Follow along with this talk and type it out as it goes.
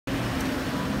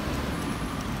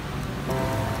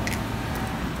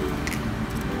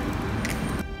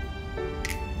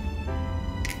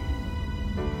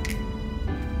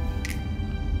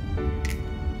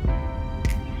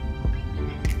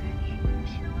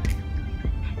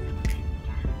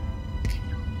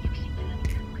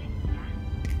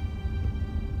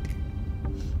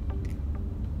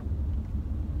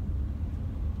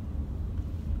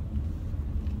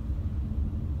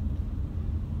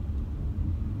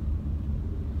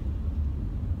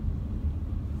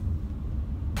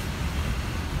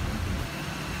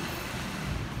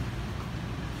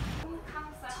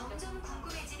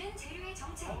힙지로의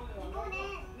정체.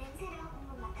 이번엔 냄새를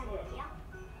한번 맡아볼게요.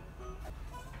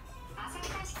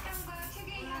 아삭한 식감과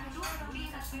특유의 향으로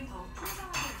우리의 맛을 더욱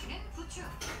풍성하게 해주는 부추.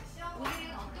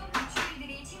 오늘은 어떤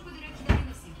부추들이 친구들을 기다리고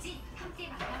있을지 함께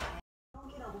만나봐요.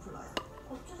 떡이라고 불러요.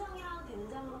 고추장이랑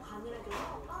된장으로 간을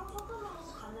해줘서 따로 섞어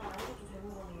넣어서 간을 안 해줘도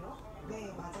되는 거네요?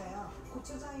 네, 맞아요.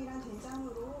 고추장이랑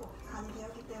된장으로 간이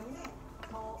되었기 때문에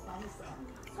더 맛있어요.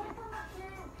 설탕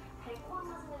같은 달콤한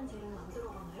맛을 내는 재료는 안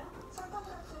들어가나요? 설탕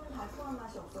같은 달콤한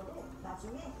맛이 없어도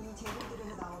나중에 이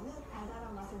재료들에서 나오는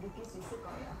달달한 맛을 느낄 수 있을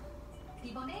거예요.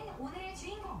 이번엔 오늘의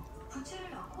주인공, 부추를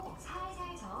넣고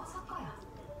살살 저어 섞어요.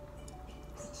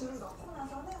 부추를 넣고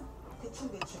나서는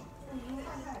대충대충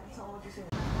살살 저어주시면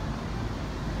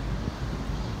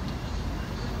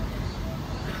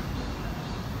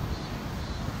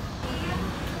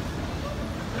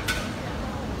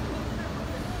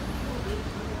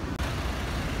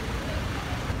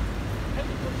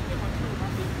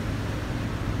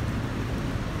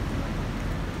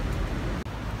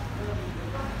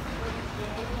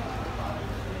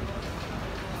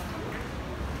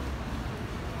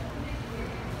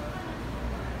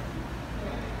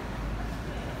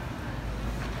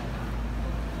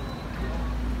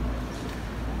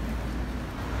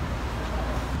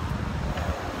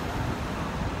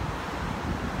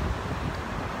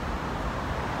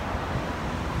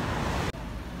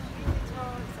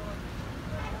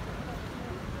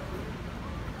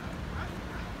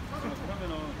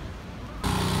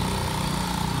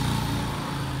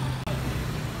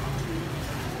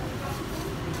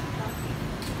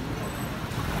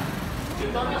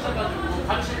떠나셔가지고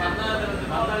같이 만나야 되는데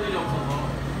만날 일이 없어서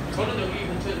저는 여기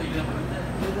근처에서 일을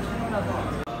하는데 그래도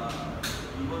생각나서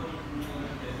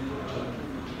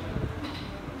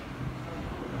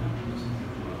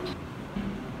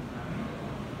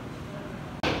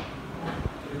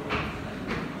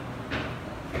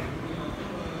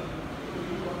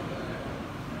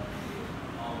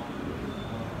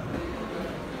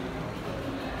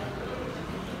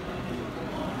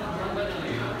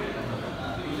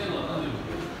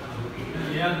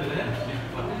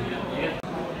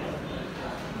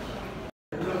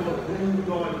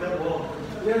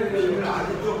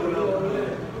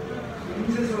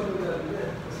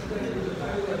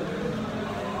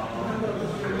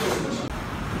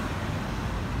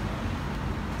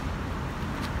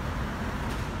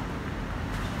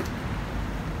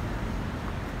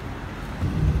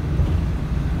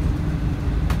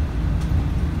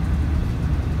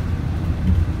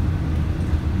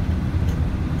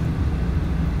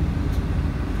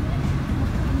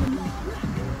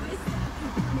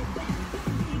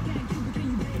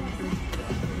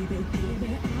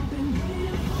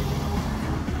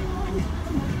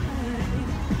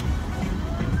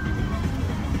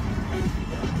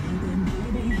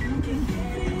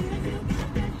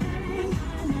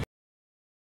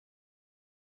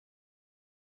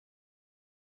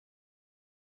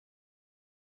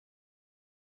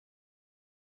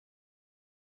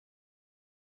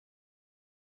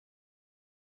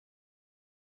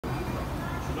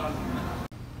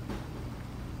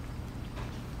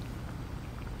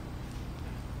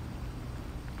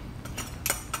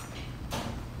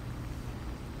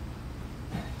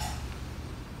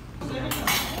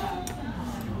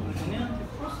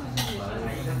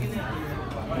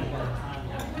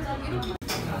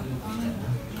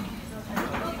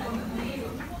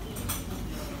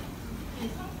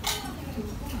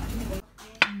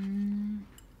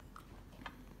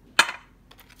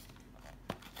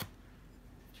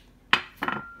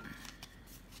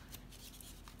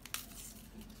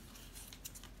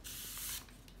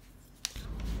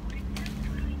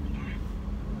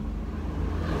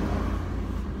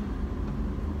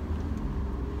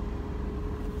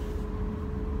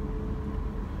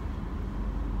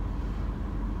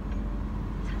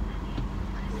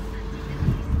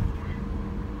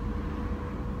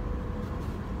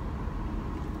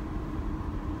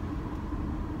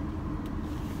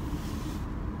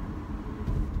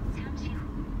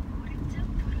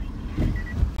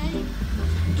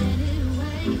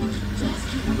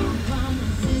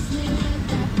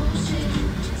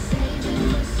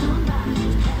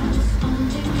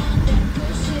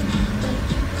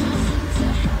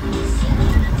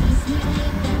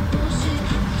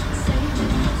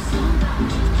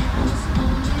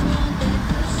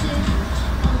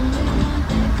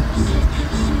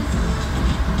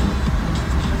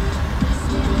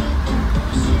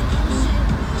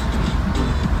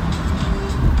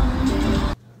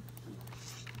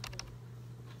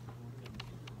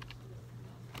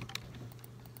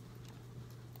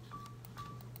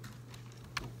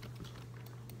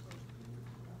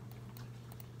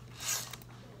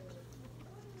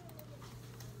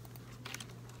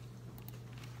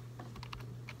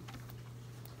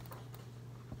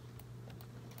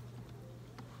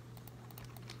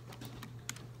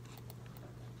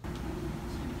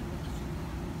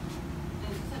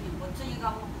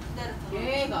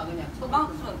놔 그냥.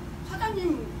 도망쳐.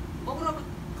 사장님 먹으라고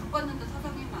갖고 왔는데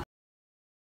사장님 안.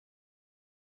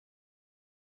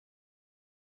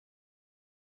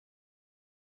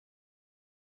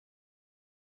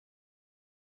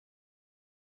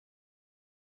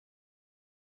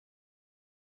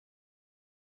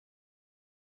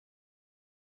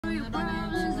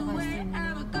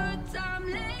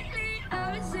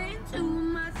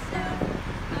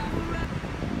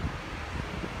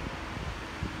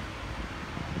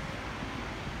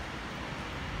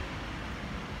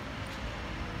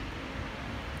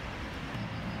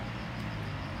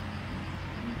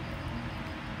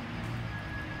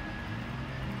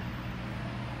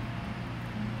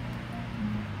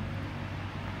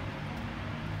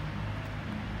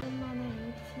 오랜만에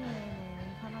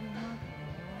힙지로에 사람이 하네요.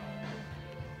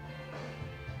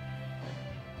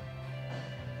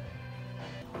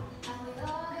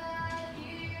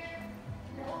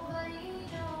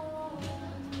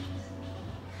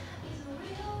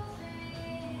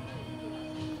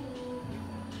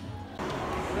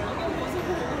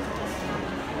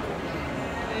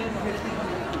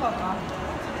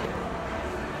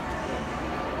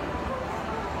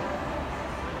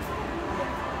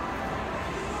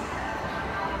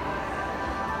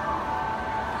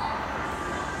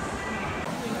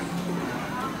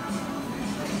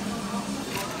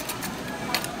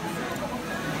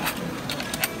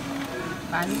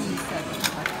 많이 비싸요.